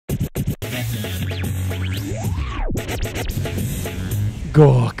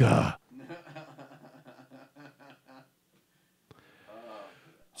Gorka.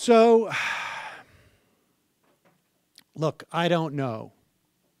 So, look, I don't know.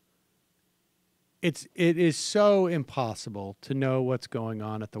 It is so impossible to know what's going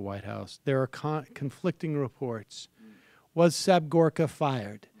on at the White House. There are conflicting reports. Was Seb Gorka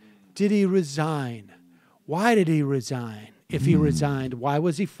fired? Did he resign? Why did he resign? If he resigned, why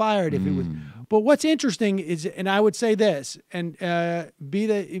was he fired? If he was, but what's interesting is, and I would say this, and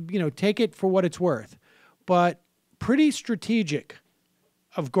take it for what it's worth, but pretty strategic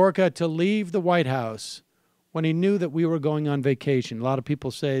of Gorka to leave the White House when he knew that we were going on vacation. A lot of people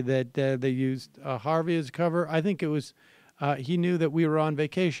say that they used Harvey as cover. I think it was he knew that we were on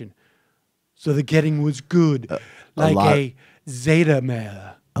vacation, so the getting was good, like a Seder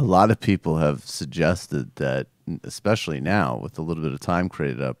meal. A lot of people have suggested that, especially now with a little bit of time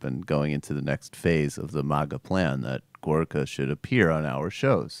created up and going into the next phase of the MAGA plan, that Gorka should appear on our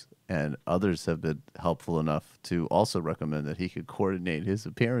shows. And others have been helpful enough to also recommend that he could coordinate his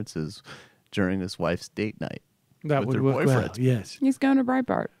appearances during his wife's date night. That would work well, yes. He's going to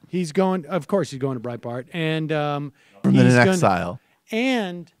Breitbart. He's going, of course, he's going to Breitbart. And from in exile.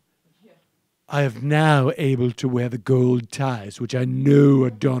 And I am now able to wear the gold ties, which I know are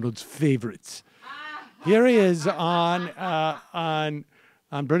Donald's favorites. Here he is on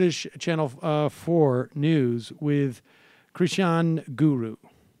British Channel 4 News with Krishnan Guru.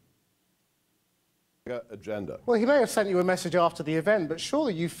 Agenda. Well, he may have sent you a message after the event, but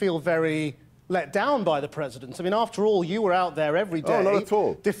surely you feel very let down by the president. I mean, after all, you were out there every day not at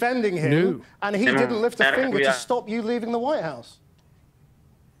all. defending him, and he didn't lift a finger to stop you leaving the White House.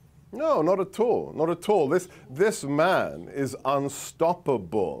 No, not at all. Not at all. This man is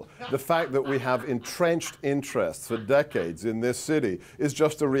unstoppable. The fact that we have entrenched interests for decades in this city is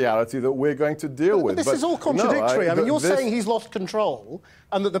just a reality that we're going to deal with. But this is all contradictory. I mean, you're saying he's lost control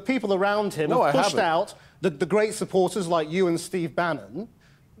and that the people around him have pushed out the great supporters like you and Steve Bannon,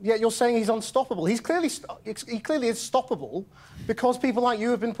 yet you're saying he's unstoppable. He clearly is stoppable because people like you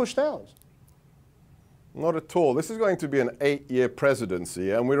have been pushed out. Not at all. This is going to be an 8-year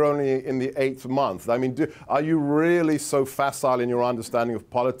presidency, and we're only in the 8th month. I mean, are you really so facile in your understanding of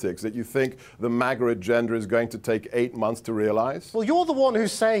politics that you think the MAGA agenda is going to take 8 months to realize? Well, you're the one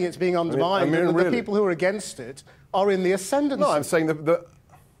who's saying it's being undermined, and the people who are against it are in the ascendancy. No, I'm saying that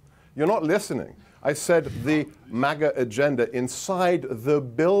you're not listening. I said the MAGA agenda inside the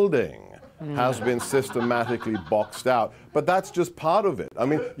building has been systematically boxed out. But that's just part of it. I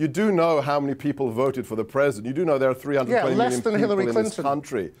mean, you do know how many people voted for the president. You do know there are 320 million people in this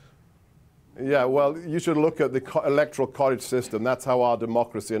country. Yeah, well, you should look at the electoral college system. That's how our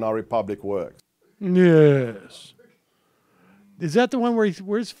democracy and our republic works. Yes. Is that the one where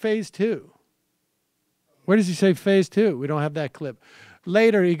where's phase 2? Where does he say phase 2? We don't have that clip.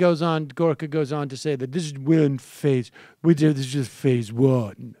 Later, he goes on, Gorka goes on to say that this is one phase. This is just phase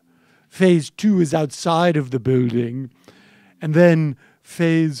 1. Phase 2 is outside of the building. And then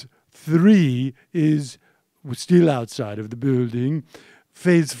phase 3 is still outside of the building.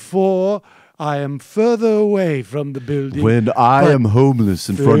 Phase 4, I am further away from the building. When I am homeless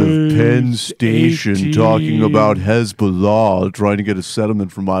in front of Penn Station 18. talking about Hezbollah, trying to get a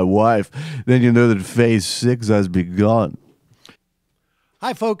settlement for my wife, then you know that phase 6 has begun.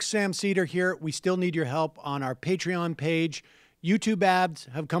 Hi, folks. Sam Seder here. We still need your help on our Patreon page. YouTube ads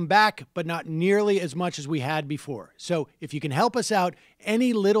have come back, but not nearly as much as we had before. So if you can help us out,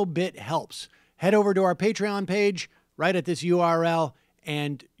 any little bit helps. Head over to our Patreon page right at this URL,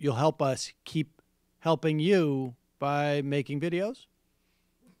 and you'll help us keep helping you by making videos